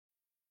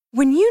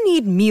When you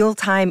need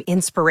mealtime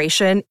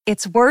inspiration,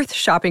 it's worth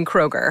shopping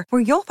Kroger,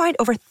 where you'll find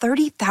over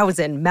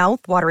 30,000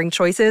 mouth-watering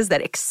choices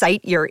that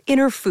excite your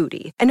inner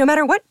foodie. And no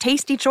matter what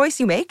tasty choice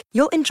you make,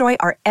 you'll enjoy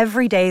our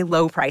everyday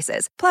low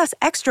prices, plus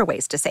extra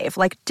ways to save,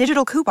 like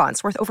digital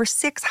coupons worth over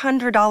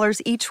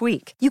 $600 each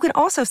week. You can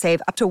also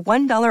save up to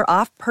 $1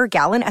 off per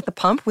gallon at the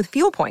pump with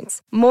fuel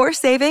points. More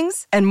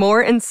savings and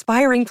more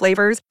inspiring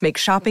flavors make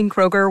shopping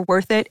Kroger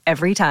worth it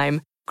every time.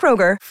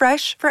 Kroger,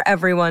 fresh for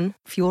everyone.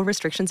 Fuel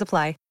restrictions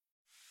apply.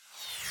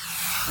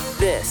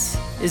 This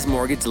is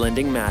Mortgage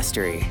Lending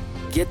Mastery.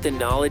 Get the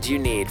knowledge you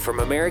need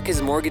from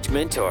America's Mortgage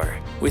Mentor.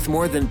 With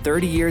more than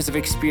 30 years of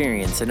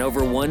experience and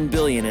over $1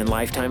 billion in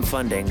lifetime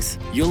fundings,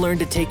 you'll learn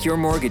to take your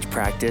mortgage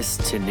practice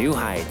to new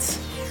heights.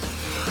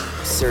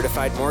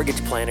 Certified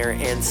mortgage planner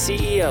and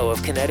CEO of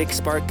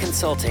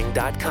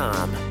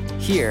KineticSparkConsulting.com.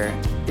 Here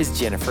is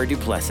Jennifer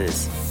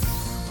Duplessis.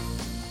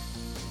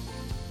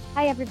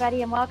 Hi,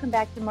 everybody, and welcome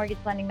back to Mortgage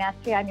Lending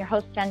Mastery. I'm your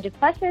host, Jen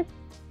Duplessis.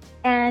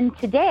 And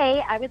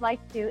today, I would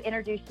like to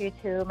introduce you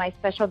to my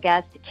special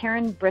guest,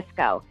 Karen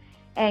Briscoe.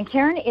 And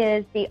Karen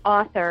is the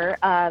author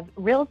of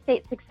Real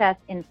Estate Success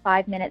in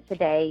 5 Minutes a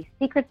Day,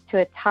 Secrets to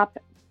a Top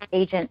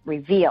Agent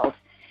Revealed.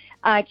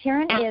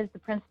 Karen is the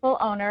principal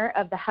owner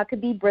of the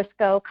Huckabee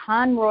Briscoe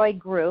Conroy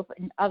Group,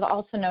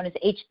 also known as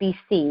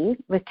HBC,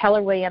 with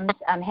Keller Williams,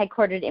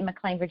 headquartered in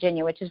McLean,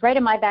 Virginia, which is right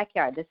in my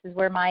backyard. This is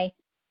where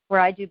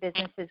I do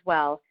business as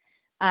well.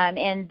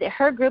 And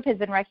her group has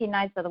been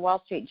recognized by the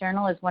Wall Street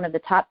Journal as one of the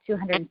top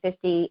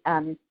 250,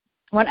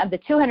 one of the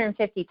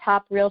 250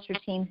 top realtor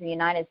teams in the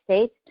United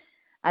States.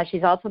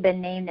 She's also been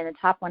named in the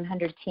top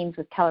 100 teams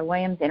with Keller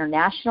Williams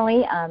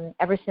internationally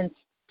ever since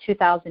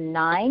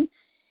 2009.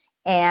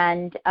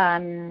 And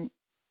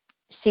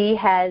she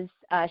has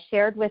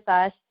shared with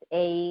us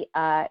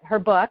her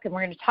book, and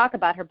we're going to talk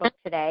about her book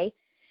today.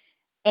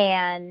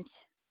 And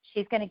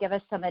she's going to give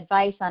us some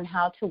advice on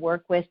how to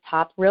work with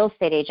top real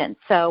estate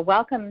agents. So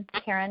welcome,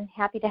 Karen.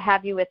 Happy to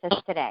have you with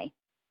us today.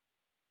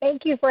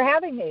 Thank you for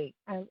having me.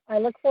 I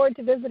look forward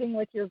to visiting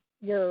with your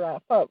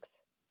folks.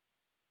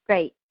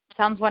 Great.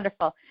 Sounds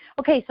wonderful.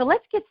 Okay, so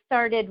let's get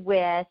started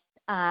with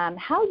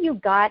how you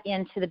got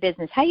into the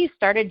business, how you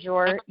started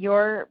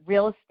your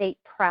real estate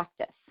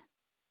practice.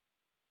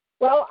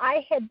 Well,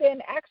 I had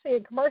been actually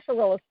in commercial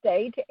real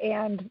estate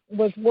and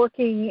was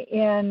working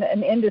in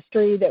an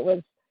industry that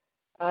was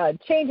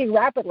changing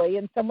rapidly,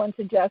 and someone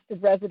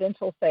suggested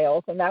residential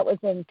sales, and that was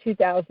in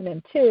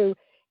 2002.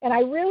 And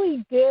I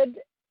really did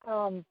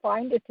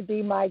find it to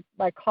be my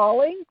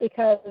calling,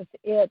 because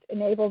it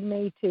enabled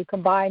me to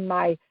combine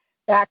my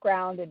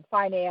background in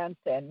finance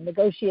and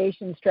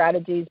negotiation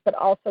strategies, but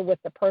also with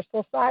the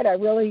personal side. I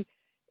really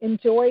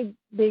enjoyed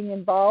being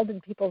involved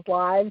in people's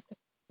lives.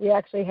 We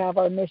actually have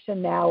our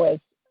mission now as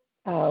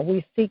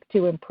we seek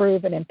to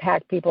improve and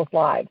impact people's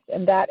lives,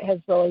 and that has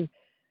really,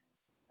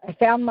 I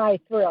found my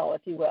thrill,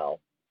 if you will,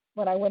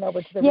 when I went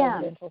over to the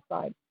residential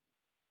side.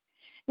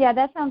 Yeah,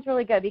 that sounds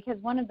really good, because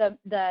one of the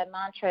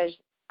mantras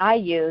I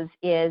use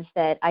is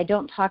that I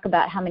don't talk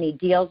about how many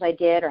deals I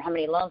did or how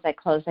many loans I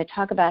closed. I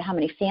talk about how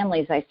many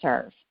families I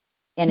serve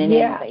in an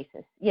annual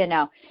basis,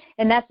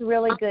 and that's a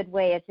really good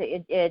way.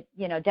 It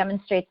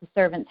demonstrates a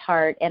servant's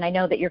heart. And I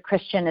know that you're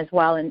Christian as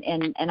well,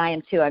 and I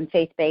am too. I'm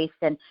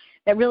faith-based, and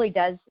that really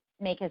does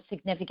make a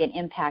significant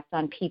impact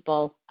on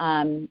people,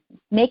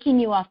 making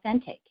you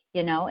authentic,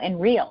 and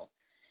real.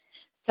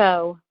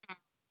 So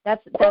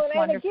that's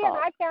wonderful. And again,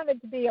 I found it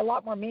to be a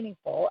lot more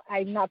meaningful.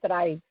 Not that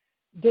I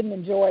didn't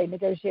enjoy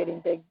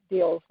negotiating big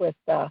deals with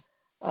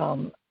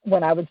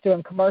when I was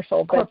doing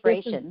commercial, but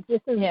corporations.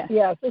 This is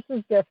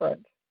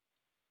different.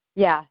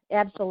 Yeah,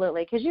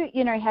 absolutely, because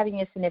you're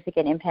having a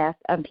significant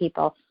impact on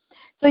people.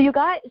 So you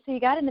got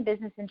in the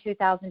business in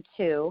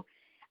 2002.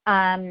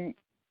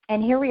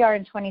 And here we are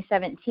in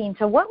 2017.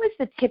 So what was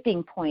the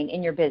tipping point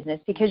in your business?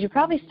 Because you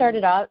probably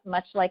started out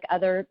much like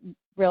other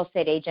real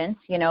estate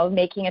agents,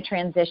 making a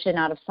transition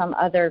out of some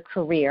other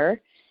career.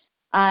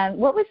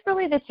 What was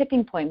really the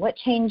tipping point? What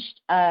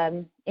changed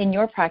in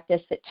your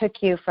practice that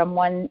took you from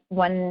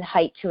one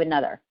height to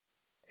another?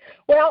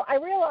 Well, I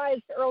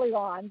realized early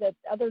on that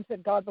others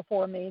had gone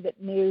before me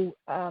that knew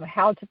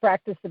how to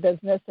practice the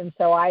business, and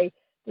so I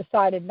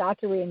decided not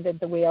to reinvent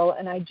the wheel,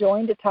 and I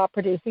joined a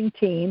top-producing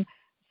team.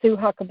 Sue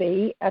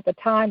Huckabee at the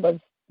time was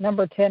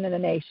number 10 in the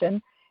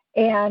nation.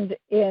 And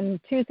in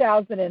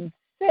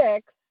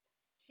 2006,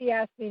 she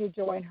asked me to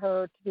join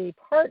her to be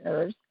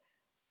partners.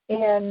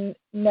 And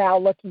now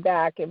looking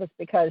back, it was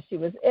because she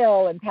was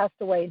ill and passed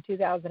away in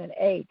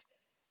 2008.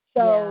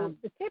 So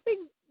the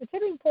tipping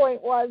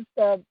point was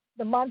the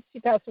month she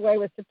passed away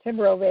was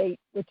September of 2008,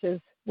 which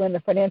is when the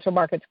financial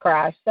markets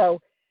crashed.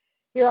 So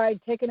here I'd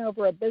taken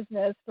over a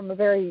business from a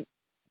very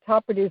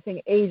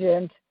top-producing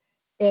agent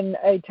in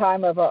a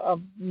time of a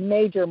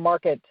major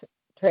market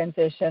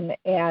transition.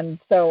 And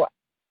so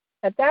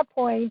at that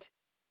point,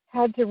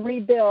 had to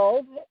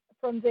rebuild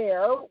from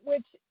there,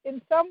 which in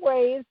some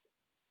ways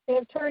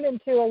it turned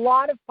into a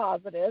lot of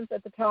positives.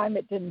 At the time,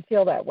 it didn't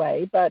feel that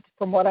way. But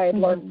from what I had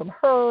learned from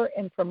her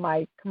and from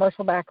my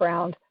commercial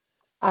background,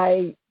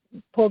 I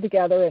pulled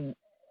together and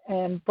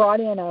and brought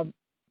in a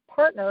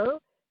partner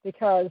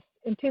because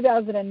in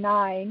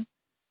 2009,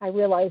 I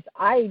realized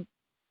I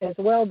as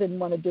well didn't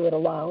want to do it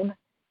alone.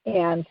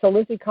 And so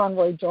Lizzie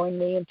Conroy joined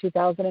me in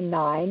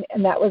 2009,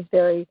 and that was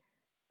very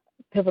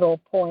pivotal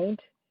point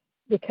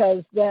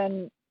because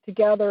then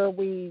together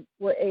we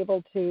were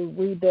able to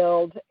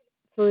rebuild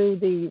through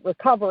the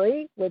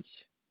recovery, which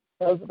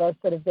those of us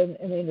that have been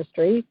in the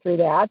industry through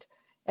that,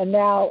 and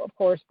now, of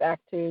course, back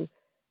to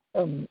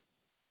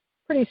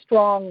pretty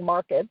strong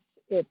markets.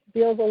 It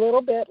feels a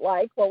little bit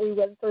like what we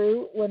went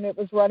through when it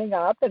was running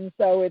up, and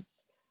so it's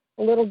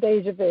a little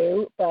deja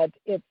vu, but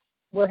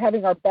we're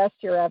having our best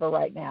year ever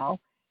right now,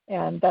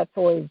 and that's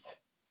always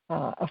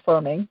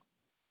affirming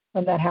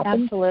when that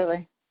happens.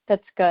 Absolutely.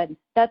 That's good.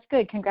 That's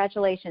good.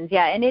 Congratulations.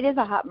 Yeah, and it is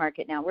a hot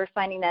market now. We're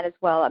finding that as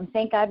well.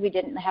 Thank God we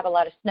didn't have a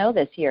lot of snow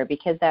this year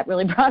because that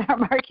really brought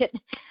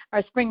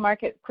our spring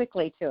market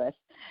quickly to us.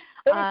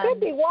 But it could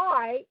be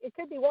why. It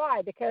could be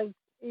why because,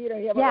 you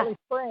have early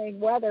spring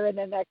weather and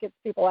then that gets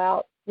people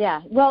out.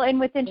 Yeah. Well, and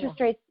with interest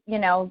rates,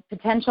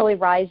 potentially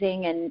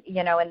rising and,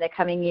 in the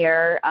coming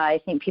year,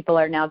 I think people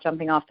are now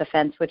jumping off the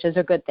fence, which is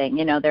a good thing.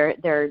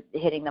 They're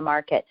hitting the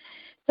market.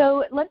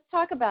 So let's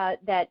talk about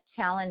that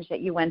challenge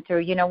that you went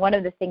through. One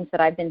of the things that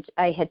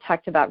I had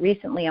talked about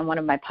recently on one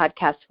of my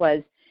podcasts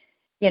was,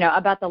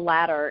 about the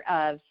ladder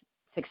of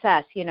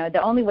success.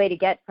 The only way to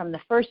get from the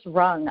first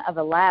rung of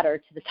a ladder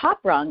to the top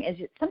rung is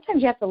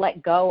sometimes you have to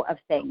let go of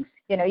things.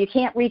 You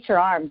can't reach your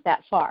arms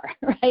that far,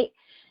 right?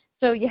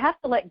 So you have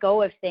to let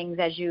go of things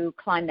as you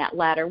climb that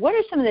ladder. What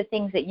are some of the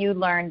things that you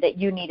learned that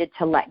you needed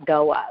to let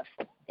go of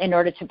in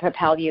order to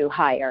propel you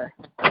higher?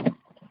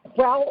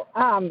 Well,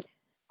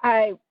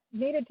 I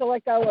needed to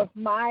let go of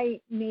my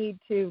need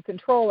to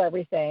control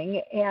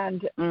everything,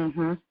 and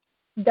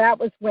that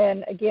was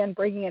when, again,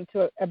 bringing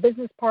into a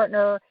business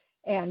partner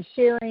and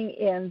sharing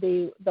in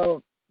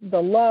the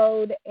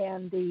load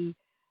and the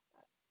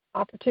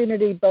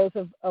opportunity both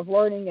of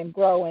learning and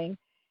growing.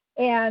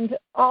 And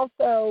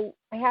also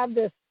I have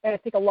this, I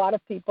think a lot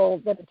of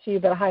people that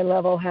achieve at a high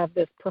level have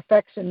this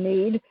perfection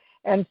need,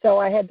 and so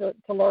I had to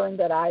learn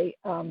that I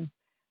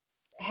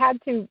had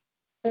to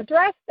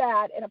address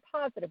that in a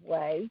positive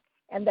way.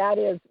 And that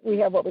is, we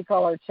have what we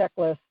call our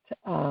checklist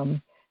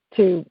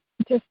to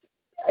just,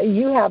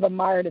 you have a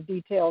mire of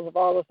details of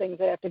all the things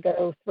I have to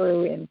go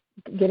through in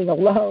getting a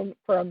loan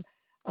from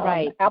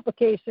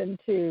application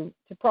to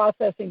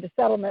processing to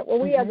settlement. Well,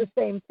 we have the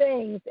same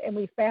things, and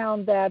we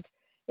found that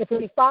if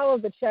we follow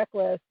the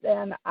checklist,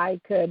 then I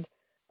could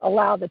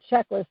allow the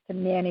checklist to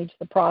manage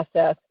the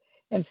process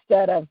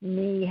instead of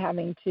me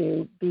having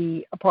to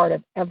be a part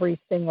of every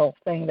single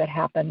thing that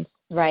happens.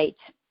 Right.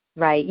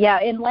 Right. Yeah.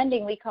 In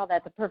lending, we call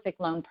that the perfect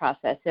loan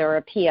process or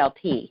a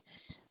PLP.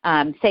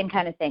 Same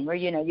kind of thing where,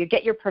 you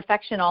get your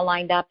perfection all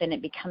lined up and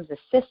it becomes a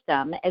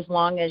system as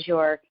long as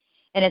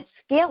and it's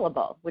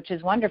scalable, which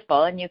is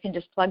wonderful. And you can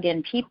just plug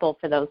in people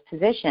for those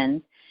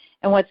positions.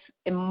 And what's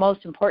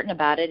most important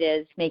about it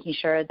is making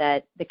sure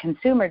that the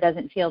consumer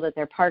doesn't feel that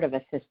they're part of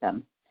a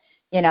system,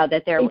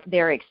 that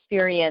their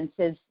experience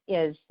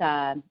is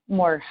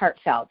more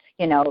heartfelt,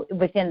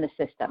 within the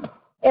system.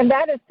 And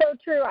that is so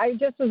true. I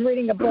just was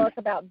reading a book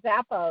about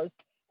Zappos,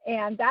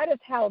 and that is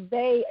how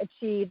they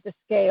achieved the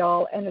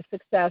scale and the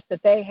success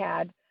that they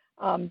had.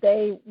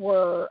 They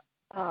were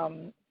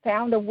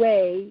found a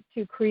way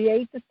to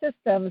create the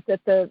systems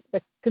that the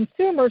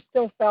consumers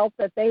still felt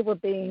that they were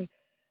being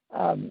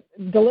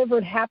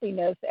delivered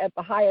happiness at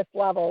the highest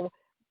level.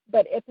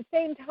 But at the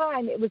same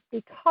time, it was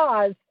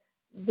because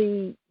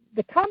the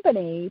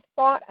company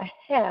thought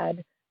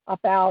ahead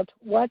about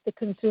what the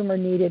consumer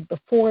needed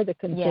before the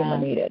consumer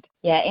needed.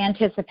 Yeah,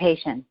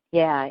 anticipation.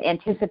 Yeah,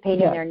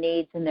 anticipating their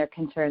needs and their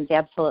concerns.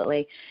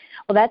 Absolutely.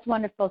 Well, that's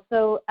wonderful.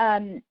 So,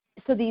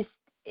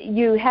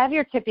 you have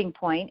your tipping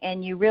point,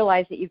 and you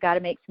realize that you've got to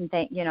make some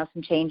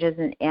changes.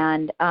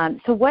 And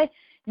so, what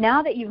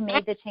now that you've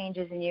made the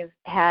changes and you've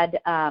had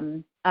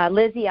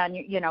Lizzie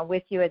on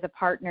with you as a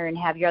partner and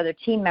have your other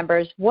team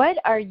members, what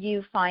are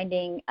you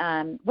finding?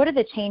 What are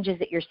the changes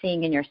that you're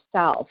seeing in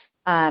yourself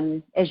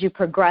as you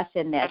progress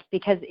in this?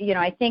 Because,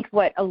 I think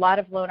what a lot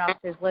of loan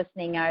officers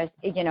listening are,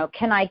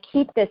 can I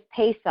keep this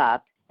pace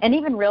up? And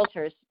even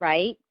realtors,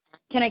 right?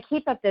 Can I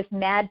keep up this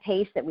mad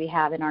pace that we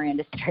have in our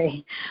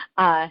industry?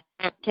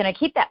 Can I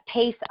keep that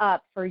pace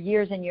up for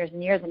years and years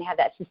and years and have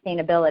that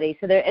sustainability?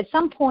 So there, at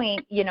some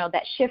point,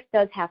 that shift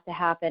does have to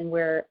happen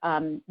where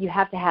you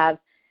have to have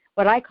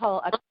what I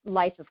call a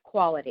life of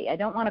quality. I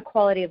don't want a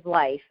quality of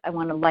life. I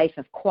want a life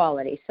of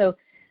quality. So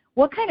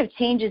what kind of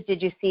changes did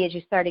you see as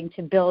you're starting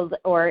to build,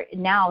 or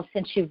now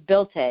since you've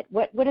built it,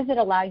 what does it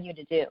allow you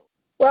to do?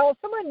 Well,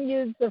 someone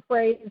used the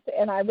phrase,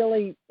 and I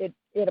really, it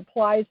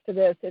applies to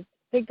this. It's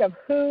think of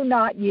who,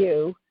 not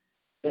you,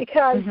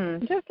 because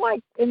just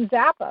like in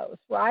Zappos,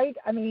 right?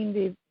 I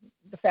mean,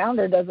 the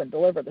founder doesn't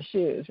deliver the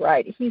shoes,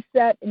 right? He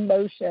set in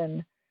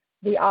motion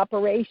the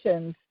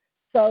operations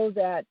so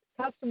that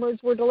customers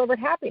were delivered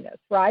happiness,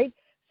 right?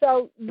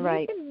 So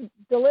you can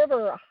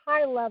deliver a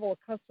high level of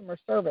customer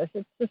service.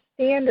 It's the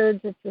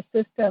standards, it's the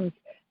systems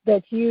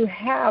that you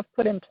have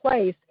put in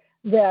place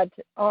that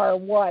are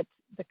what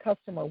the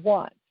customer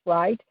wants,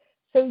 right?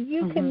 So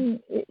you can,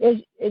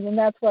 and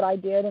that's what I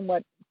did and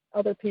what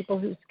other people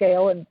who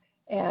scale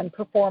and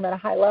perform at a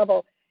high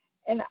level.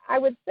 And I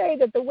would say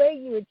that the way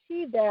you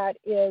achieve that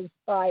is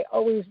by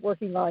always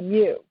working on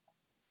you.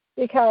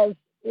 Because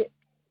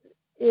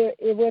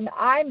when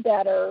I'm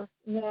better,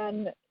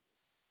 then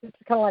it's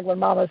kind of like when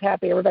mama's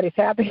happy, everybody's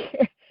happy.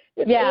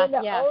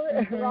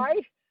 Owner,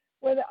 right?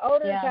 When the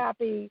owner's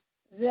happy,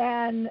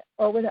 then,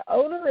 or when the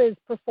owner is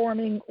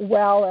performing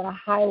well at a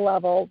high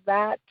level,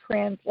 that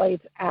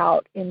translates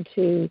out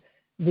into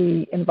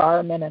the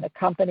environment and the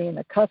company, and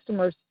the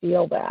customers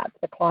feel that,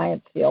 the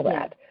clients feel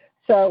that.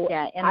 So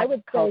I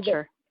would say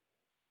that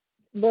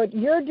what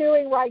you're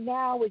doing right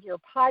now with your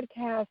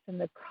podcast and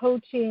the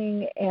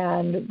coaching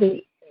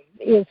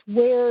is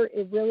where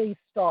it really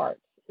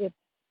starts.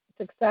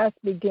 Success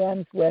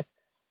begins with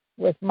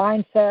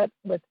mindset,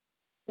 with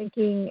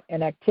thinking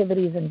and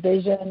activities and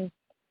vision,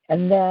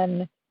 and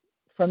then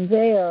from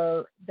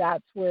there,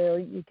 that's where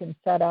you can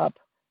set up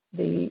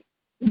a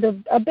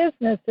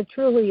business that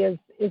truly is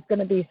going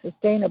to be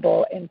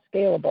sustainable and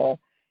scalable,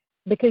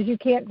 because you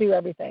can't do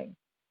everything.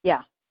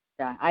 Yeah,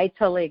 I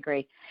totally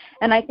agree.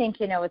 And I think,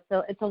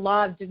 it's a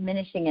law of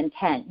diminishing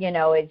intent.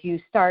 As you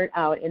start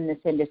out in this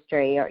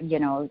industry, or,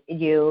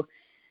 you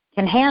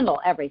can handle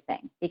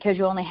everything because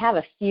you only have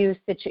a few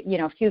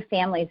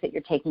families that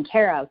you're taking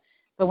care of.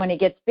 But when it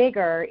gets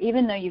bigger,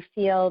 even though you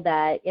feel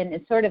that, and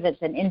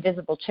it's an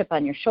invisible chip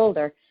on your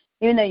shoulder,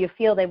 even though you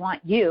feel they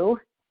want you,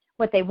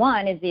 what they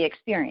want is the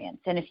experience.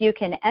 And if you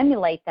can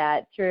emulate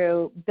that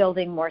through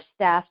building more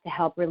staff to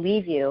help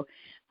relieve you,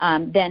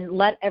 then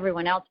let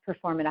everyone else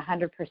perform at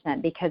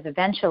 100%, because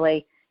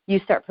eventually you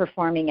start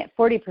performing at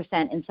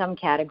 40% in some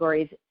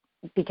categories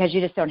because you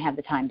just don't have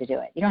the time to do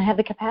it. You don't have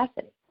the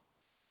capacity.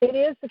 It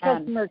is the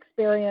customer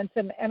experience.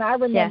 And I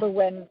remember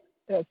when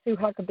Sue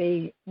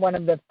Huckabee, one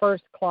of the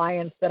first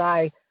clients that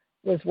I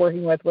was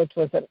working with, which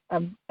was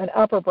an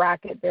upper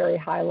bracket, very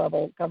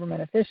high-level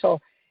government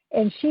official,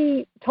 and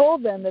she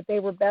told them that they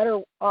were better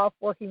off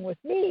working with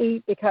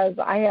me because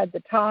I had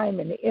the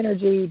time and the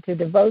energy to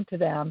devote to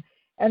them.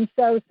 And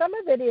so some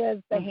of it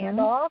is the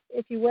handoff,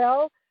 if you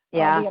will,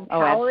 the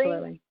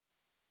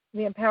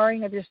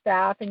empowering of your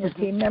staff and your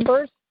team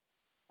members.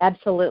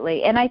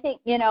 Absolutely. And I think,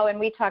 and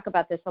we talk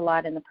about this a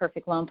lot in the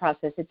perfect loan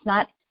process, it's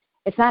not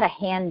a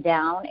hand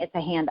down, it's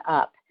a hand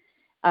up.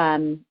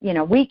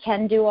 We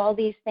can do all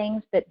these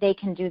things, but they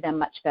can do them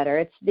much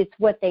better. It's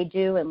what they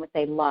do and what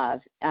they love.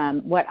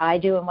 What I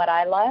do and what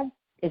I love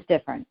is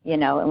different,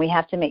 and we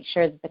have to make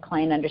sure that the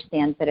client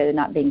understands that they're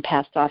not being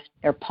passed off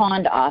or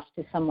pawned off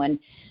to someone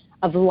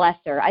of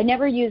lesser. I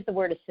never use the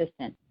word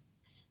assistant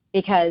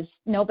because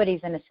nobody's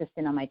an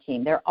assistant on my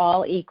team. They're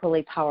all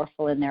equally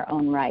powerful in their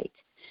own right.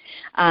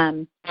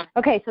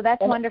 Okay, so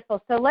that's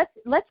wonderful. So let's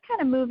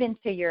kind of move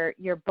into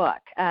your book.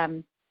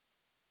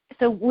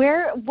 So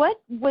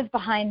what was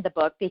behind the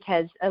book?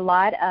 Because a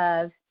lot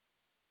of,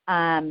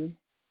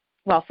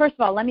 first of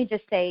all, let me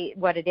just say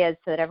what it is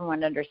so that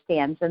everyone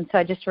understands. And so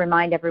I just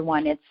remind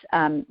everyone,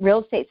 it's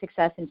Real Estate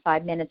Success in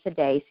 5 Minutes a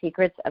Day,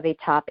 Secrets of a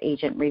Top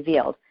Agent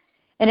Revealed.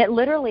 And it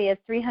literally is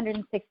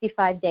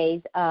 365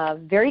 days of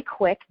very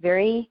quick,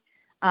 very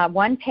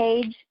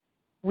one-page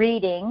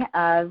reading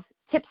of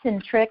tips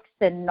and tricks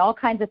and all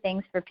kinds of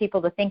things for people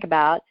to think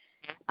about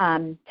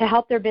to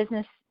help their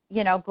business,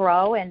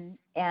 grow and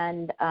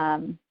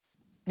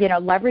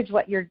leverage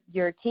what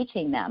you're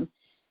teaching them.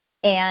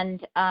 And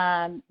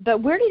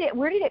but where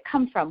did it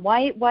come from?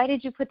 Why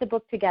did you put the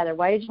book together?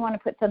 Why did you want to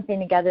put something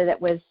together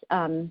that was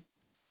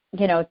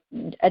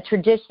a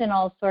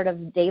traditional sort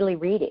of daily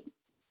reading?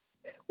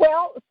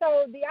 Well,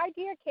 so the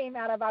idea came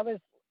out of, I was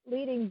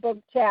leading book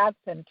chats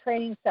and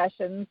training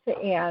sessions,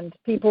 and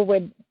people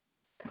would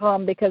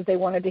come because they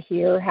wanted to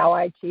hear how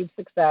I achieved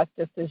success,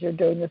 just as you're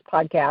doing this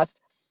podcast.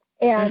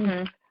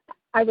 And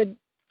I would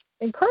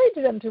encourage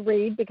them to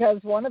read, because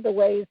one of the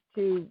ways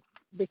to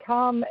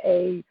become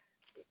a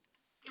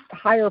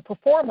higher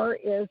performer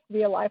is to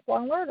be a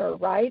lifelong learner,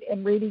 right?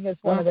 And reading is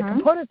one of the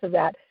components of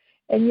that.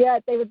 And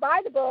yet they would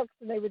buy the books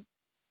and they would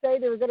say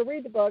they were going to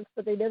read the books,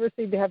 but they never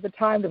seemed to have the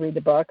time to read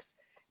the books.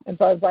 And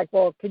so I was like,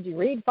 well, could you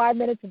read 5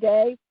 minutes a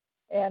day?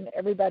 And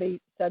everybody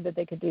said that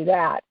they could do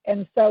that.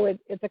 And so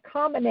it's a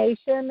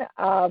combination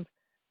of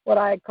what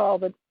I call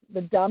the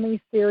dummy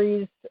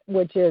series,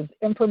 which is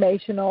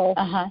informational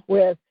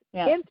with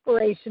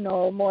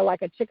inspirational, more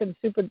like a chicken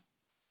soup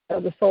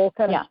of the soul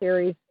kind of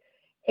series.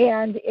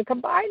 And it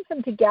combines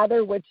them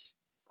together, which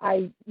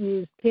I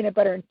use peanut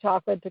butter and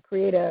chocolate to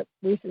create a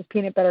Reese's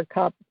peanut butter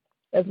cup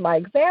as my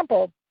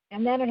example.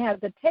 And then it has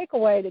a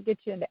takeaway that gets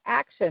you into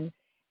action.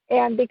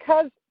 And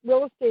because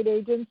real estate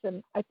agents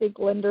and I think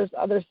lenders,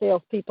 other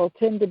salespeople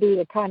tend to be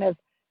the kind of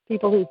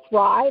people who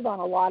thrive on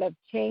a lot of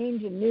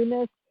change and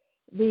newness,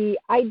 the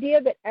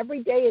idea that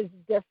every day is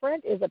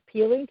different is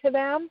appealing to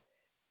them.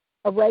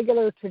 A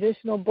regular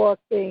traditional book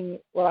being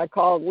what I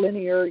call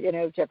linear,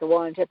 chapter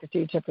 1, chapter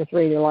 2, chapter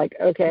 3, they're like,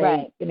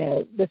 okay,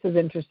 this is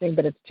interesting,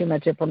 but it's too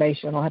much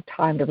information. I don't have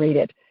time to read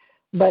it.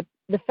 But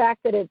the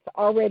fact that it's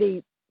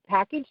already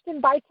packaged in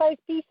bite-sized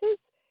pieces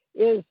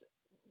is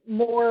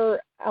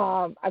more,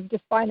 I'm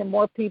just finding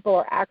more people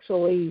are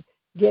actually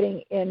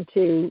getting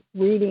into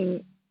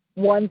reading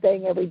one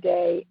thing every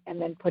day and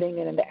then putting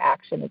it into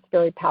action. It's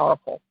very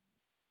powerful.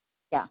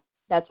 Yeah,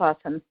 that's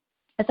awesome.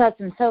 That's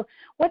awesome. So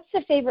what's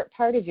the favorite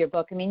part of your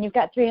book? I mean, you've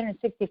got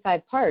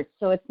 365 parts,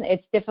 so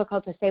it's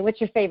difficult to say what's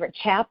your favorite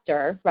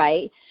chapter,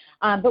 right?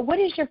 But what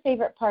is your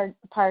favorite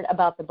part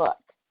about the book?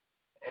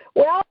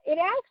 Well, it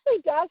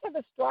actually does have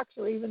a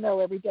structure, even though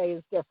every day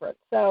is different.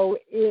 So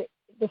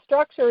the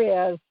structure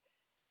is,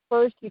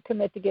 first you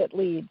commit to get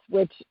leads,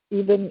 which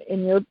in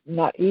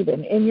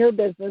your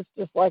business,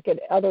 just like in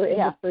other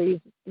industries,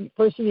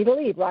 first you need a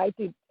lead, right,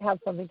 to have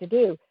something to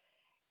do.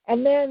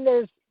 And then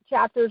there's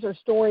chapters or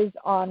stories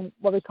on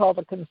what we call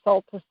the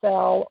consult to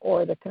sell,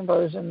 or the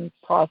conversion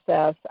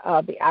process,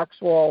 the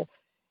actual,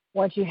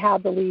 once you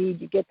have the lead,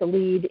 you get the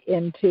lead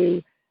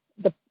into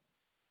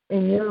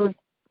in your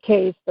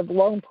case, the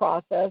loan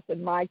process.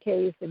 In my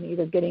case, in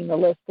either getting the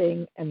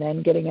listing and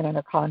then getting it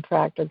under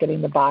contract, or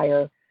getting the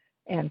buyer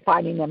and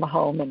finding them a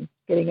home and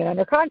getting it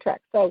under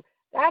contract. So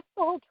that's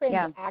the whole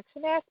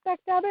transaction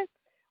aspect of it.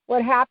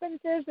 What happens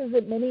is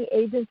that many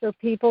agents or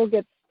people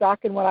get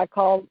stuck in what I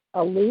call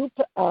a loop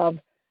of,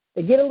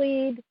 they get a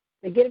lead,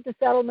 they get it to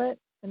settlement,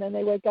 and then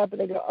they wake up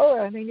and they go, oh,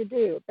 I have nothing to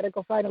do, better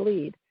go find a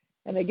lead.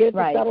 And they get it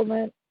to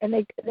settlement, and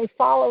they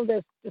follow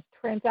this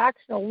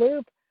transactional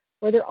loop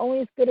where they're only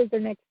as good as their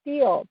next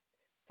deal.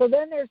 So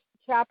then there's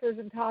chapters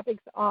and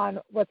topics on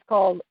what's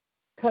called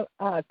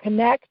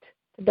connect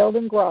to build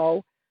and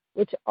grow,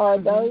 which are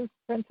those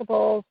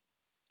principles,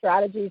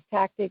 strategies,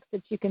 tactics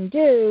that you can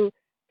do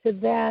to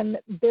then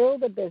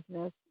build a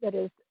business that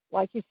is,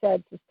 like you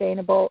said,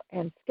 sustainable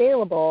and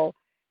scalable.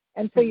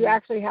 And so you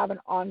actually have an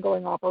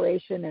ongoing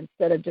operation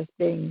instead of just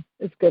being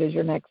as good as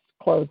your next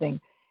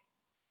closing.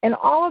 And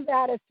all of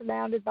that is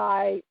surrounded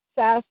by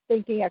SaaS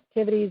thinking,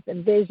 activities,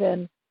 and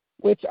vision,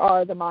 which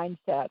are the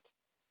mindset,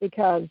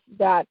 because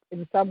that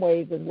in some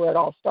ways is where it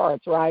all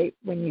starts, right?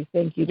 When you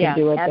think you can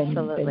do it, then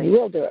you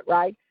will do it,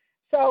 right?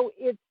 So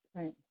it's,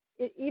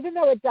 even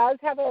though it does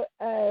have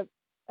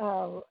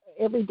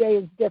every day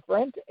is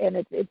different, and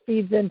it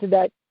feeds into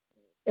that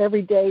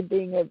every day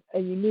being a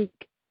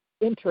unique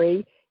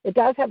entry, it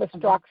does have a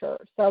structure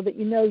so that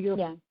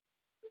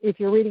if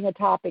you're reading a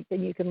topic,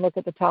 then you can look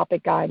at the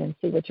topic guide and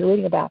see what you're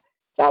reading about.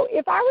 So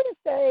if I were to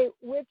say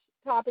which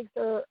topics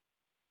are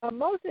of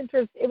most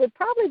interest, it would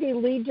probably be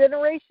lead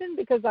generation,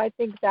 because I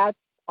think that's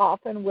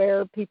often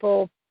where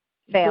people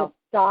fail. Get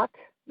stuck.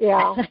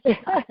 Yeah.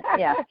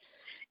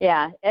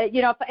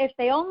 If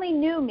they only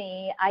knew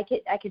me, I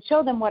could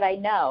show them what I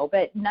know,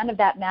 but none of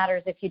that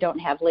matters if you don't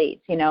have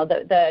leads. You know,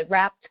 the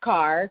wrapped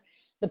car,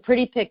 the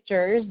pretty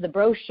pictures, the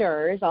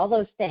brochures, all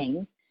those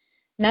things,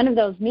 none of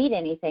those mean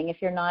anything if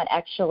you're not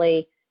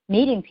actually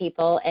meeting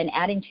people and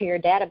adding to your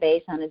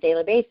database on a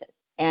daily basis.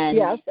 And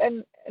yes,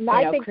 and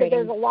I think that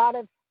there's a lot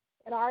of,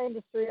 in our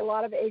industry, a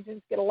lot of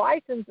agents get a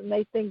license and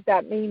they think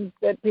that means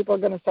that people are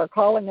going to start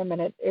calling them, and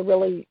it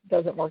really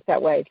doesn't work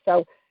that way.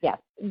 So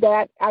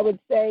that I would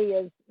say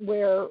is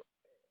where,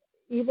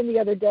 even the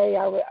other day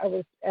I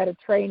was at a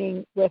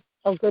training with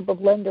a group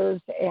of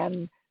lenders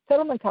and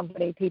settlement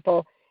company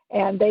people,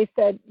 and they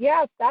said,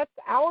 yes, that's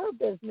our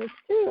business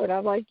too. And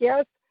I'm like,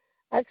 yes,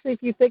 actually,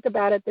 if you think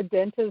about it, the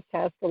dentist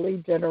has to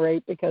lead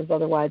generate, because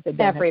otherwise they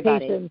don't have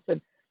patients,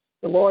 and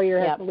the lawyer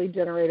has to lead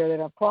generate, or they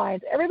don't have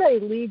clients. Everybody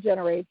lead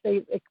generates.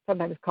 They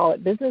sometimes call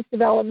it business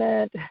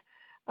development.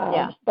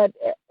 But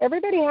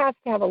everybody has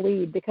to have a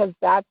lead, because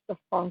that's the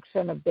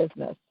function of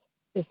business,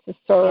 is to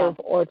serve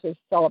or to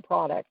sell a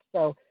product.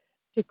 So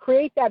to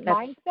create that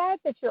mindset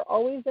that you're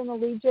always in the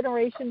lead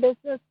generation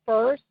business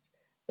first,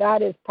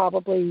 that is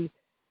probably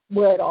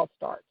where it all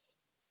starts.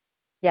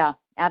 Yeah,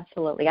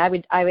 absolutely. I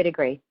would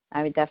agree.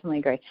 I would definitely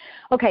agree.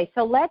 Okay,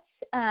 so let's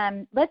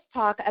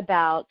talk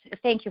about.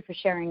 Thank you for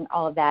sharing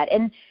all of that,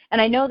 and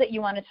I know that you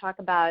want to talk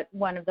about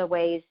one of the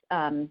ways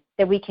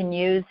that we can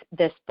use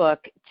this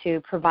book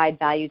to provide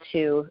value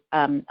to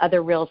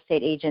other real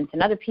estate agents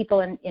and other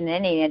people in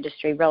any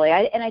industry, really.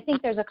 And I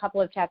think there's a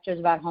couple of chapters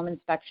about home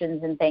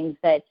inspections and things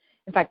that,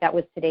 in fact, that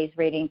was today's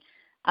reading.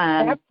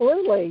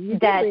 Absolutely, you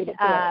did read it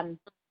today.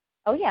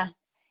 Oh yeah.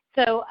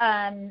 So,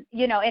 and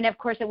of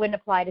course it wouldn't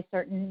apply to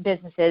certain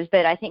businesses,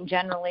 but I think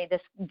generally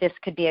this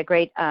could be a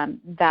great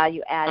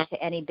value add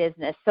to any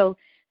business. So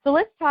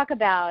let's talk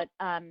about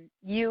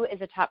you as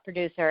a top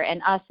producer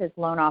and us as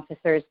loan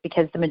officers,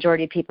 because the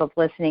majority of people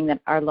listening that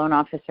are loan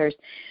officers.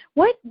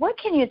 What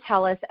can you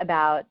tell us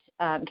about,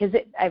 because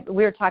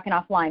we were talking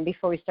offline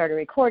before we started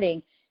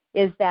recording,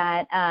 is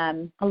that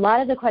a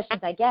lot of the questions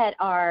I get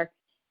are,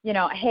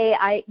 hey,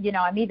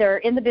 I'm either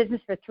in the business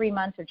for 3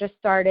 months or just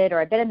started, or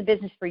I've been in the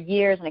business for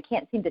years and I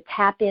can't seem to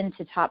tap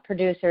into top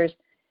producers.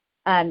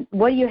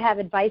 What do you have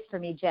advice for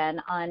me,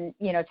 Jen, on,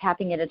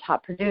 tapping into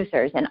top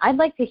producers? And I'd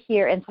like to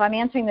hear, and so I'm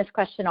answering this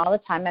question all the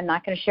time. I'm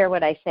not going to share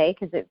what I say,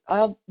 because it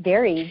all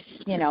varies,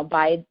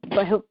 by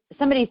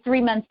somebody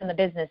 3 months in the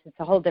business, it's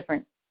a whole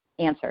different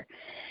answer.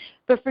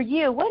 But for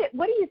you, what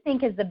do you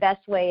think is the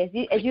best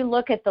way as you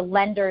look at the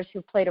lenders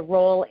who played a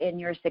role in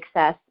your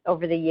success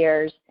over the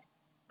years,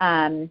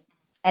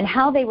 and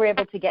how they were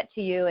able to get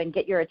to you and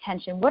get your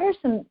attention? What are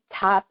some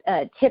top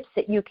tips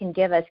that you can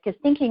give us? Because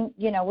thinking,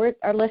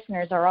 our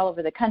listeners are all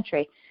over the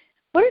country.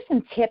 What are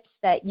some tips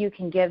that you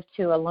can give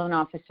to a loan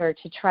officer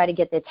to try to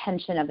get the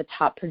attention of a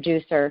top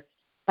producer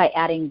by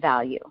adding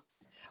value?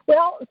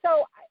 Well,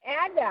 so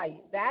add value.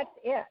 That's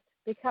it.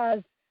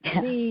 Because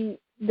the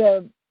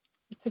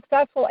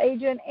successful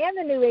agent and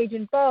the new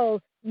agent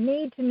both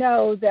need to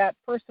know that,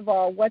 first of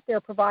all, what they're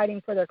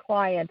providing for their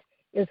client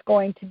is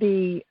going to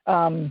be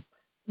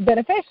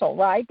beneficial,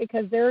 right?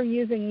 Because they're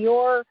using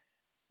your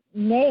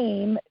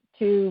name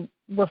to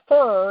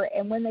refer,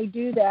 and when they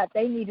do that,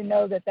 they need to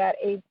know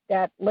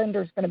that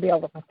lender is going to be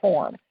able to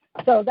perform.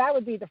 So that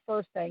would be the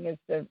first thing, is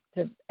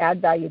to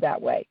add value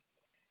that way.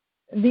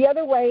 The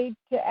other way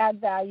to add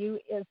value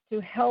is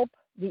to help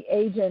the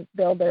agent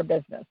build their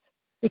business.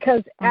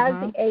 Because as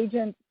the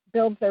agent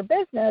builds their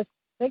business,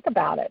 think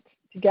about it.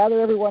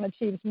 Together, everyone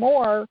achieves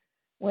more.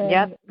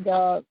 When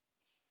the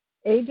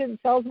agent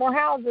sells more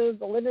houses,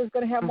 the lender is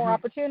going to have more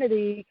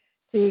opportunity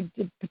to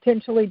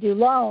potentially do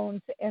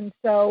loans. And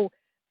so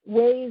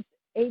ways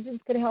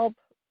agents can help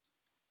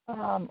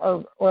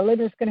or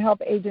lenders can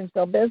help agents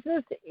build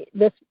business.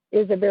 This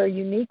is a very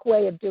unique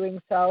way of doing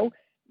so.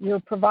 You're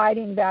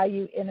providing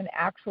value in an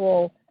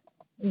actual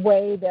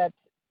way that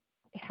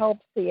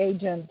helps the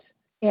agent,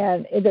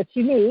 and that's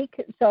unique.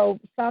 So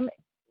some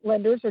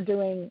lenders are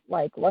doing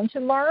like lunch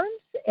and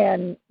learns,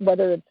 and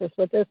whether it's just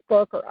with this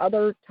book or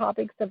other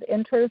topics of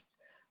interest,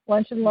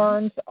 lunch and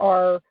learns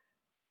are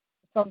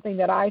something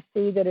that I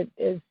see that it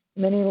is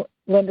many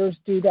lenders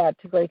do that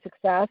to great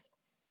success.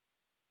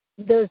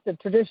 There's the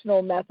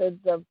traditional methods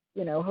of,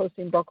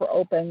 hosting broker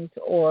opens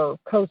or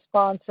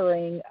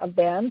co-sponsoring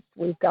events.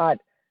 We've got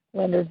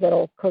lenders that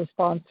will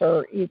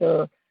co-sponsor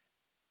either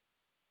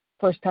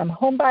first-time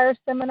homebuyer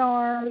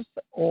seminars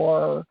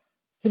or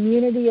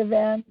community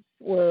events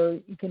where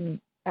you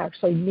can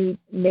actually meet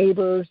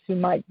neighbors who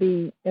might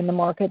be in the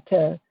market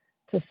to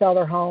sell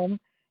their home.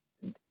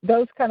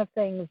 Those kind of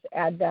things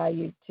add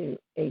value to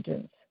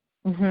agents.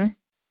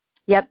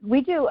 Yep,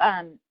 we do.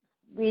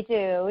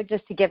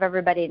 Just to give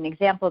everybody an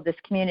example of this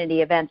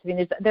community events. I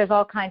mean, there's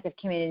all kinds of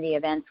community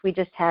events. We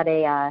just had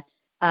a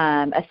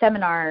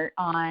seminar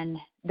on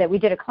that. We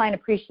did a client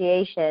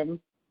appreciation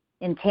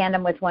in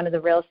tandem with one of the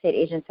real estate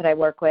agents that I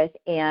work with,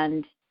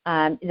 and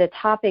the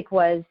topic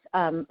was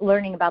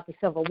learning about the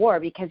Civil War,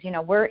 because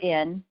we're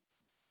in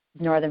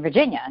Northern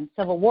Virginia and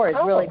Civil War is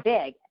really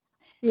big.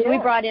 Yeah. So we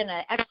brought in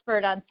an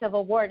expert on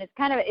Civil War, and it's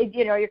kind of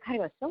you're kind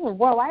of a Civil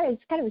War. Why?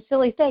 It's kind of a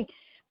silly thing,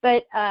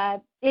 but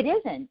it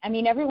isn't. I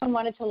mean, everyone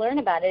wanted to learn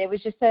about it. It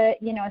was just a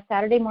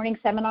Saturday morning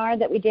seminar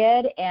that we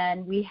did,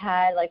 and we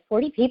had like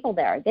 40 people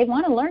there. They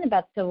want to learn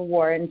about Civil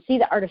War and see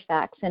the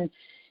artifacts and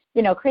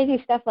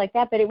crazy stuff like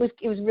that. But it was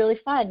really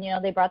fun.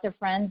 They brought their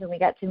friends, and we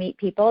got to meet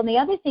people. And the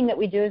other thing that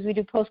we do is we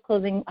do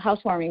post-closing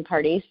housewarming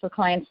parties for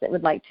clients that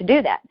would like to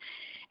do that.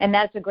 And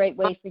that's a great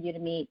way for you to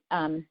meet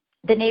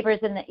the neighbors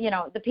and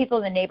the people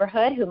in the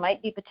neighborhood who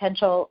might be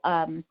potential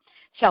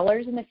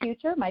sellers in the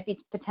future, might be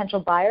potential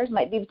buyers,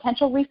 might be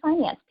potential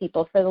refinance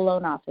people for the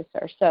loan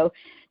officer. So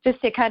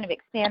just to kind of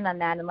expand on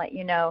that and let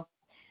you know,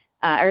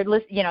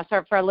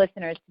 for our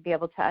listeners to be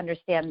able to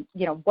understand,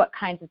 what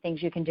kinds of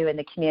things you can do in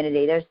the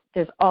community.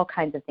 There's all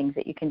kinds of things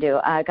that you can do.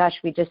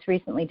 We just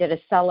recently did a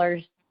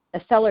sellers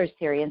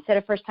series. Instead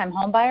of first-time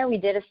home buyer, we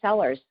did a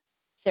sellers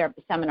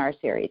seminar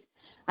series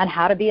on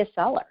how to be a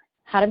seller,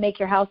 how to make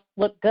your house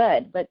look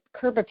good, but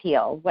curb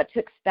appeal, what to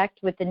expect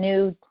with the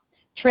new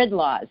TRID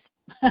laws,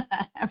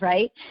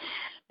 right?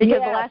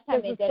 Because the last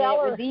time they did it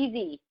was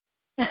easy.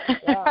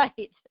 Yeah.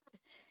 Right.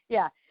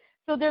 Yeah.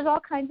 So there's all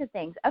kinds of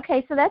things.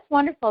 Okay, so that's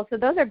wonderful. So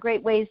those are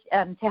great ways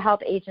to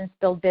help agents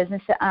build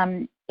business.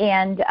 And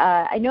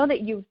I know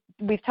that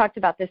we've talked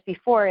about this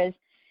before, is,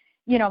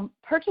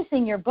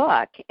 purchasing your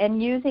book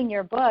and using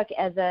your book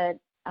as a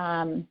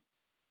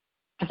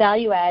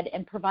value add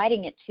and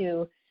providing it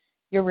to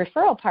your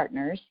referral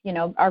partners,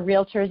 our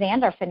realtors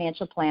and our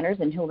financial planners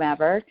and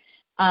whomever,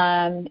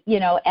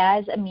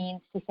 as a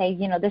means to say,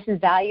 this is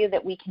value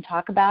that we can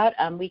talk about.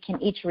 We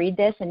can each read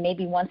this, and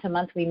maybe once a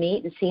month we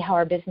meet and see how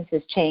our business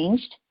has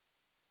changed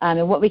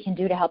and what we can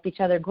do to help each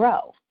other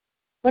grow.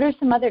 What are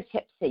some other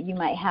tips that you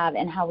might have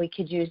and how we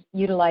could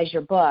utilize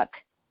your book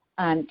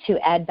to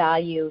add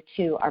value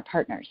to our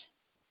partners?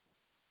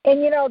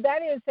 And,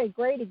 that is a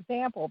great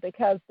example,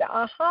 because the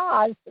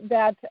ahas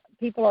that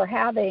people are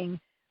having,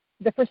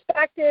 the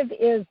perspective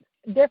is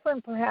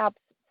different perhaps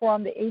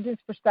from the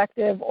agent's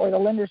perspective or the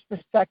lender's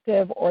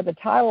perspective or the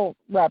title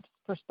rep's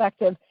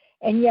perspective,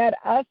 and yet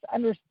us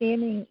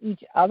understanding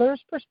each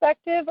other's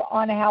perspective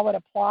on how it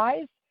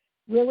applies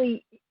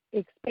really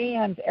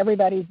expands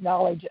everybody's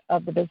knowledge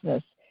of the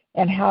business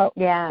and how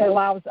it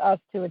allows us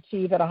to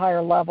achieve at a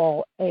higher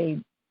level a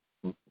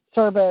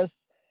service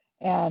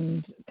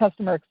and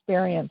customer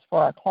experience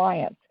for our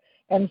clients.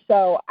 And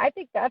so I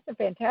think that's a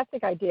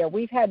fantastic idea.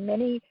 We've had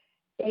many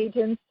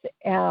agents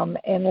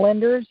and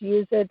lenders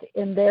use it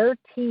in their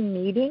team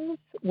meetings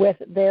with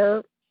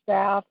their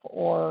staff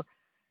or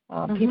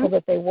people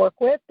that they work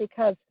with,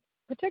 because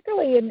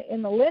particularly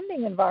in the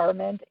lending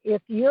environment,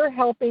 if you're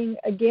helping,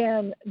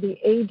 again, the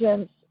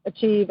agents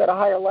achieve at a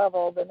higher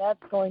level, then that's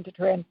going to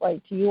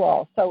translate to you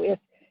all. So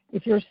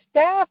if your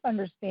staff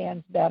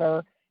understands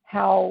better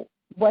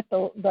what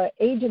the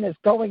agent is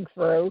going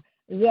through,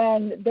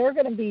 then they're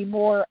going to be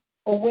more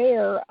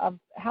aware of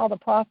how the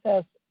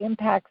process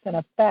impacts and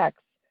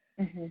affects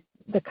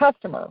the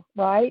customer,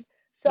 right?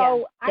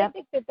 So I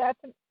think that's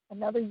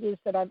another use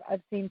that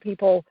I've seen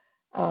people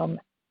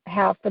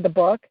have for the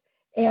book.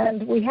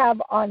 And we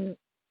have on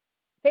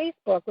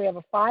Facebook, we have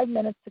a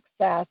 5-Minute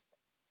Success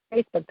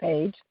Facebook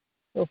page.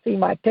 You'll see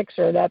my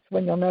picture. That's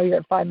when you'll know you're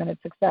at 5-Minute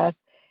Success.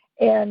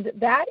 And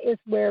that is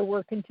where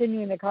we're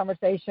continuing the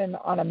conversation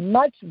on a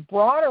much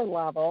broader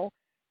level.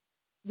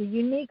 The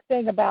unique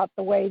thing about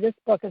the way this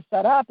book is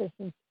set up is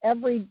since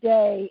every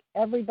day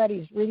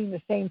everybody's reading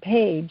the same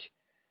page,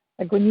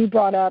 like when you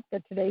brought up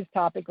that today's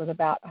topic was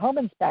about home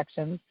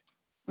inspections,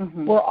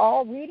 we're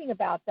all reading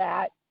about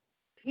that.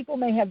 People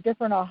may have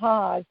different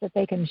ahas that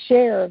they can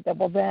share that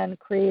will then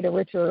create a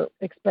richer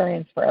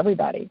experience for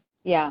everybody.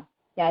 Yeah,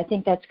 I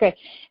think that's great.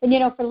 And,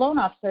 for loan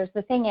officers,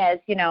 the thing is,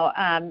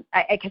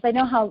 because I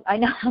know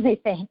how they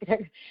think.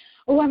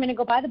 I'm going to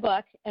go buy the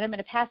book, and I'm going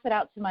to pass it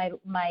out to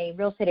my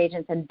real estate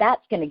agents, and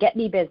that's going to get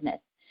me business.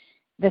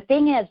 The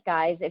thing is,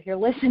 guys, if you're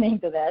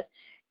listening to this,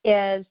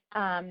 is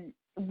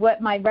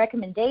what my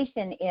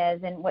recommendation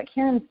is, and what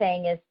Karen's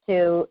saying is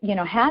to,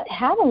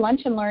 have a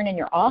lunch and learn in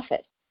your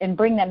office and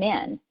bring them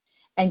in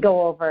and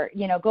go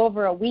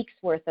over a week's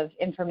worth of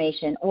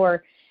information,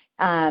 or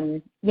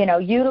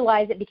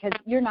utilize it, because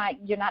you're not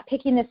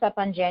picking this up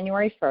on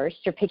January 1st.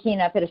 You're picking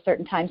it up at a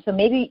certain time. So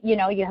maybe, you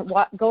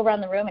go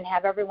around the room and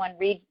have everyone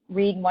read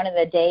one of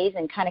the days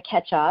and kind of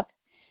catch up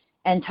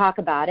and talk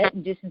about it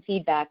and do some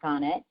feedback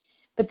on it.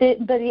 But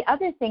the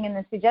other thing, and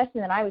the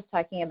suggestion that I was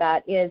talking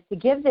about, is to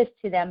give this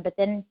to them, but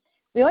then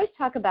we always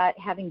talk about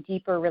having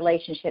deeper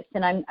relationships.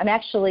 And I'm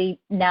actually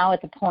now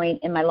at the point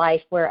in my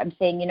life where I'm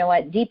saying, you know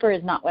what, deeper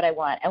is not what I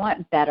want. I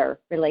want better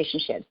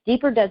relationships.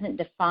 Deeper doesn't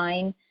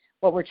define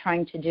what we're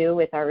trying to do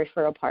with our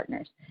referral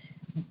partners.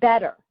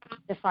 Better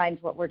defines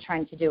what we're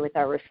trying to do with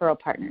our referral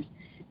partners.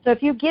 So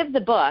if you give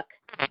the book,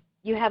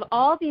 you have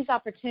all these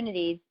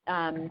opportunities.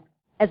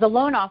 As a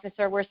loan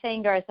officer, we're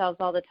saying to ourselves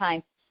all the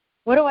time,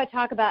 what do I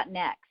talk about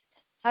next?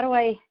 How do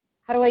I,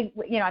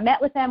 I met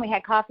with them, we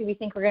had coffee, we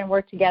think we're going to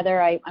work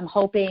together. I'm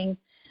hoping,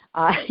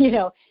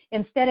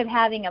 instead of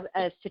having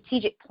a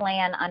strategic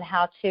plan on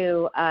how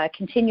to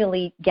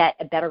continually get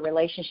a better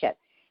relationship.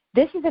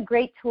 This is a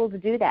great tool to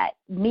do that.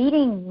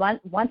 Meeting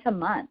once a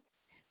month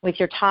with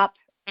your top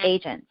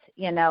agents,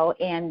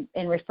 and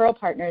referral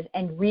partners,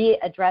 and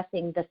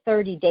readdressing the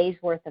 30 days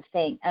worth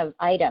of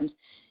items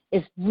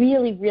is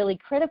really, really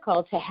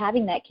critical to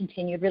having that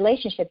continued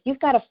relationship. You've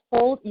got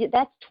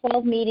that's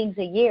 12 meetings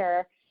a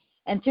year,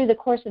 and through the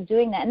course of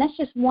doing that, and that's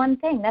just one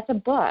thing, that's a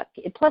book,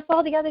 plus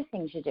all the other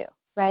things you do,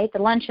 right?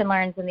 The lunch and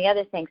learns and the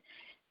other things.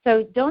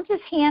 So don't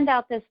just hand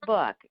out this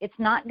book. It's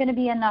not going to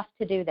be enough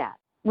to do that.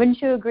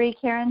 Wouldn't you agree,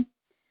 Karen?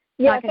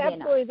 Yes,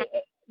 absolutely.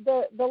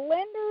 The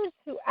lenders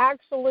who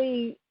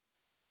actually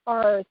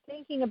are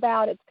thinking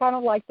about, it's kind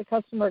of like the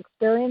customer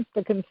experience,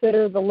 to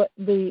consider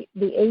the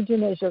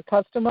agent as your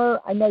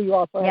customer. I know you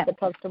also have the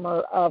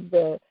customer of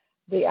the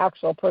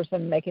actual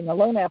person making the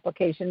loan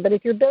application, but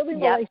if you're building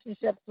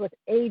relationships with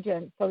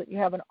agents so that you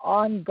have an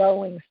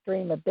ongoing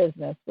stream of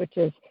business, which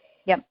is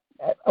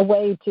a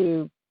way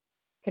to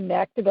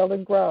connect, to build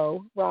and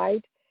grow,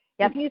 right?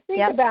 If you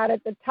think about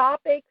it, the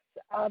topics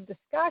of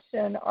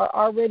discussion are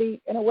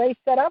already in a way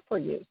set up for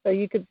you. So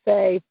you could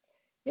say,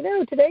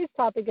 today's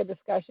topic of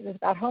discussion is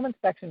about home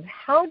inspections.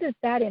 How does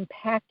that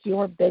impact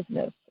your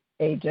business,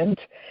 agent?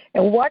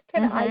 And what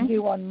can I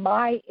do on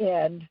my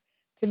end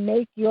to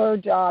make your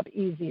job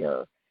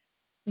easier?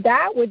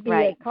 That would be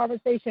a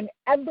conversation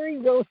every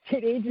real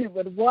estate agent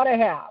would want to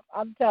have,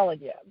 I'm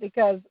telling you,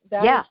 because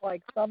that is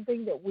like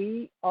something that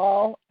we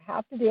all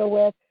have to deal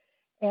with.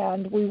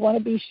 And we want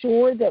to be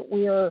sure that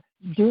we're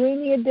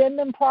doing the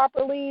addendum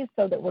properly,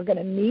 so that we're going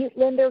to meet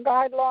lender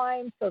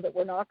guidelines, so that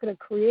we're not going to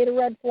create a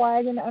red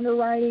flag in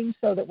underwriting,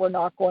 so that we're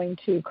not going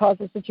to cause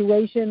a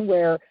situation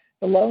where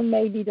the loan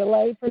may be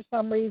delayed for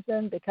some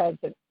reason because,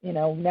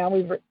 now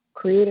we've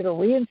created a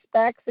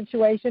reinspect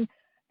situation.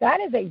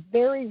 That is a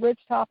very rich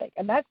topic,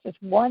 and that's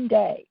just one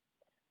day.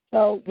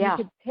 So you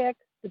could pick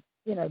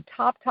the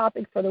top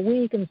topic for the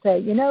week and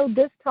say,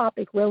 this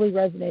topic really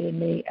resonated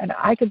me, and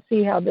I could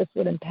see how this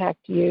would impact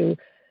you,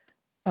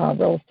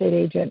 real estate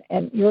agent,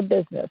 and your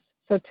business.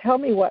 So tell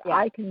me what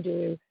I can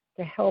do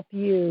to help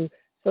you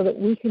so that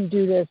we can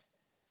do this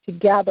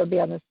together, be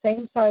on the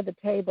same side of the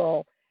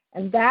table.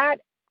 And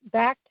that,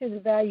 back to the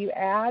value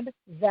add,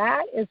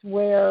 that is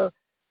where,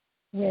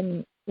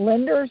 when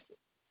lenders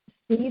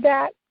see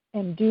that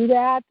and do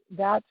that,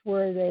 that's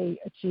where they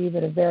achieve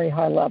at a very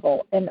high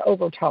level and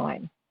over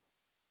time.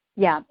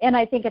 Yeah, and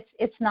I think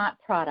it's not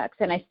products,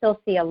 and I still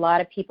see a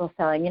lot of people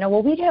selling.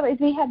 Well, we have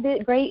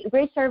the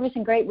great service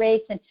and great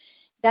rates, and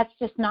that's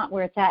just not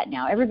where it's at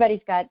now.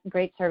 Everybody's got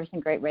great service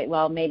and great rate.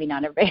 Well, maybe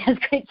not everybody has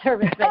great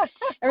service, but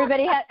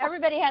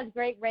everybody has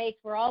great rates.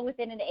 We're all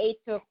within an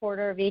eighth to a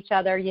quarter of each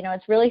other.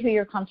 It's really who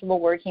you're comfortable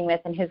working with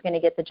and who's going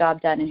to get the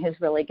job done and who's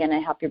really going to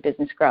help your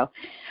business grow.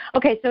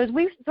 Okay, so as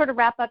we sort of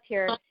wrap up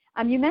here,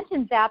 you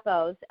mentioned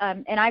Zappos,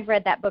 and I've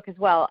read that book as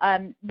well.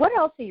 What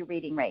else are you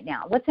reading right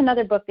now? What's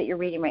another book that you're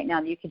reading right now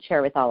that you could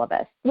share with all of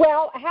us?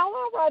 Well, Hal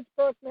Elrod's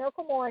book,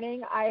 Miracle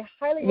Morning, I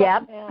highly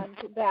recommend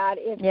that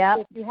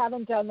if you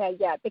haven't done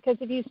that yet. Because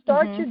if you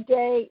start your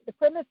day, the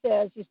premise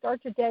is you start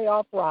your day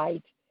off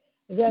right,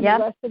 then the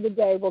rest of the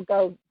day will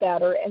go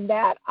better. And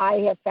that I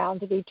have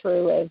found to be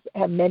true, as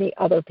have many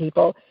other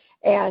people.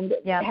 And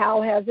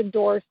Hal has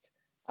endorsed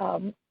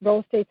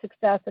Real Estate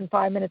Success in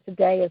 5 minutes a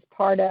day as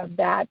part of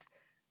that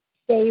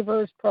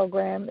SAVERS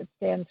program. It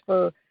stands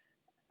for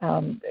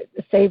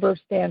SAVERS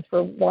stands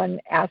for one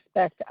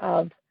aspect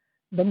of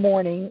the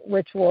morning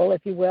ritual,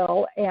 if you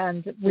will,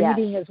 and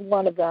reading is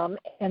one of them.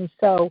 And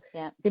so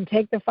you can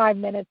take the 5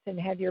 minutes and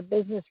have your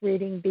business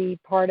reading be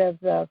part of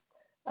the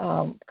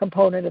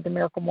component of the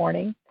Miracle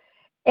Morning.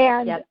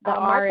 And the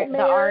R in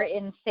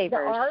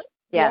SAVERS.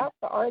 The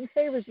R in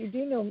SAVERS. You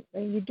do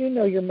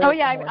know your Miracle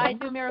Morning. I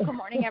do Miracle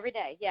Morning every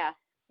day. Yeah.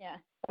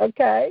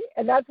 Okay,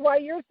 and that's why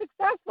you're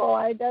successful.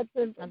 That's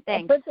a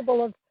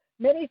principle of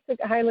many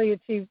highly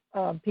achieved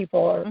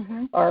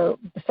people are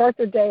start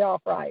their day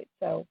off right.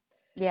 So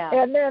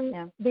and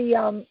then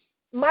the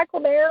Michael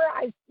Mayer,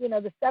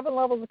 the 7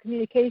 levels of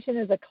communication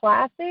is a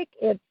classic.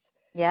 It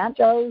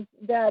shows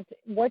that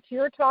what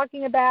you're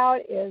talking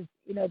about is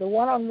the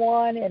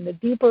one-on-one and the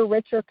deeper,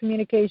 richer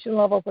communication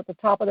levels at the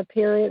top of the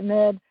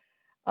pyramid.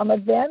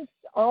 Events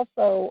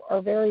also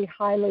are very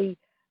high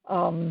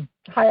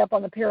up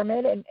on the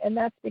pyramid, and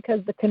that's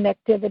because the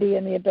connectivity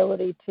and the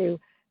ability to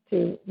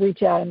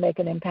reach out and make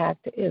an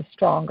impact is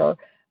stronger.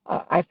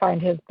 I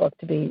find his book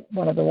to be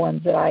one of the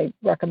ones that I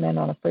recommend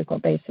on a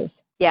frequent basis.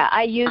 Yeah,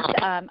 I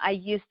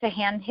used to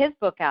hand his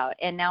book out,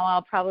 and now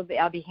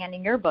I'll be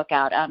handing your book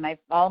out.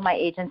 All my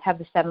agents have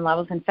the 7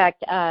 levels. In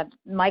fact,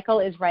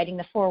 Michael is writing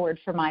the foreword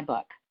for my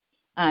book.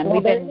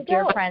 We've been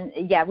dear friends.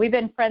 Yeah, we've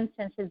been friends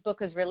since his book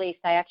was released.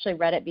 I actually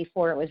read it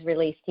before it was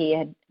released. He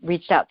had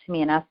reached out to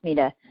me and asked me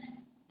to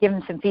give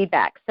him some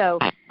feedback. So,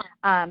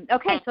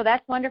 so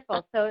that's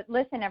wonderful. So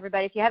listen,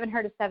 everybody, if you haven't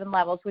heard of 7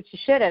 levels, which you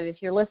should have if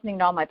you're listening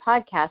to all my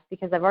podcasts,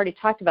 because I've already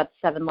talked about the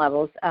 7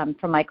 levels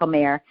from Michael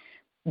Mayer,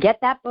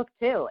 get that book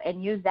too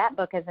and use that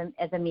book as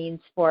a means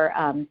for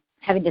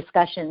having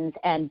discussions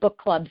and book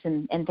clubs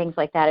and things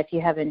like that if you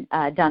haven't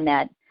done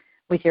that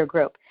with your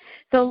group.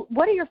 So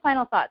what are your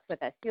final thoughts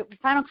with us? Your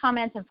final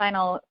comments and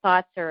final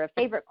thoughts, or a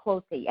favorite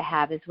quote that you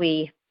have as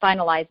we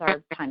finalize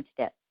our time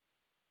today?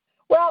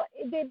 Well,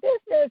 the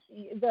business,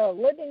 the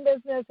living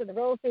business and the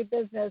real estate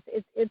business,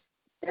 it's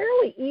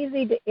fairly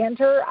easy to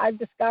enter, I've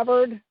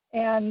discovered,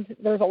 and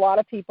there's a lot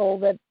of people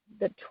that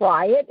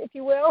try it, if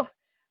you will.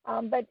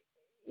 But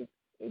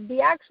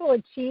the actual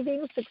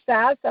achieving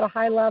success at a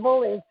high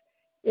level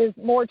is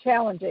more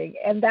challenging,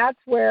 and that's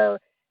where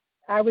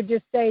I would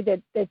just say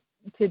that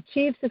to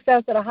achieve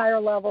success at a higher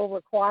level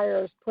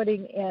requires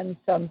putting in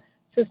some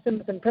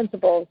systems and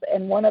principles,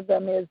 and one of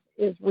them is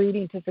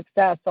reading to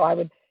success. So I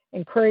would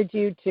encourage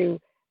you to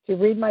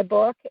read my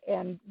book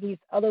and these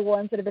other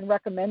ones that have been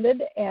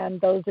recommended,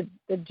 and those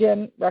that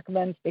Jen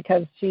recommends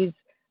because she's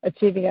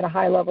achieving at a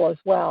high level as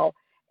well.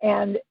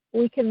 And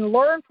we can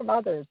learn from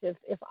others.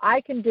 If I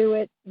can do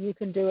it, you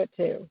can do it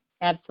too.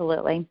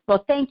 Absolutely.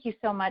 Well, thank you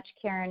so much,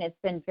 Karen. It's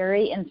been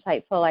very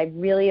insightful. I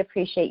really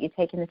appreciate you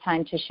taking the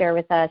time to share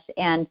with us.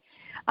 And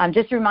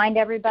just remind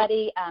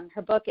everybody,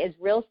 her book is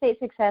Real Estate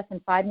Success in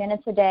 5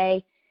 minutes a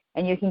day,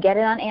 and you can get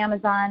it on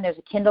Amazon. There's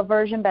a Kindle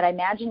version, but I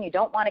imagine you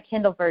don't want a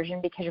Kindle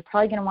version because you're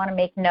probably going to want to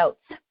make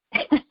notes,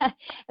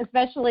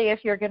 especially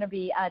if you're going to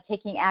be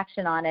taking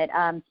action on it.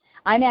 I'm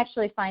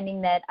actually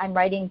finding that I'm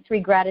writing 3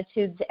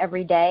 gratitudes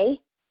every day.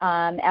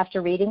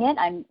 After reading it,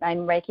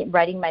 I'm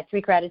writing my 3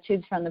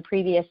 gratitudes from the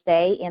previous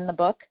day in the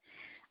book.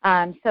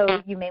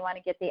 So you may want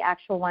to get the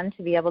actual one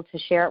to be able to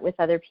share it with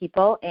other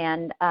people.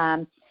 And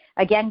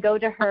again, go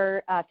to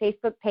her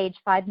Facebook page,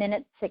 5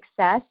 Minute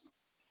Success,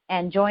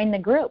 and join the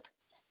group.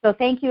 So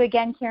thank you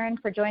again, Karen,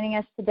 for joining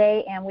us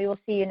today, and we will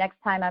see you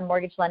next time on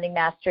Mortgage Lending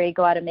Mastery.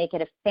 Go out and make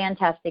it a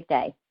fantastic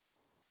day.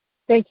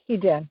 Thank you,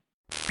 Jen.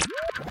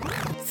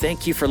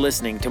 Thank you for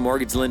listening to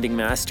Mortgage Lending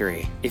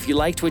Mastery. If you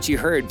liked what you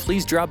heard,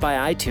 please drop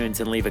by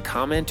iTunes and leave a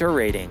comment or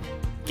rating.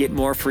 Get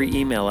more free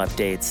email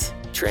updates,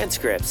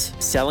 transcripts,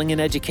 selling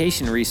and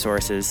education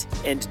resources,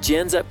 and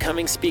Jen's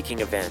upcoming speaking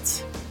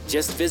events.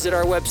 Just visit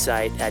our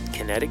website at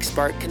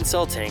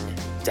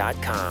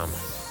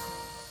kineticsparkconsulting.com.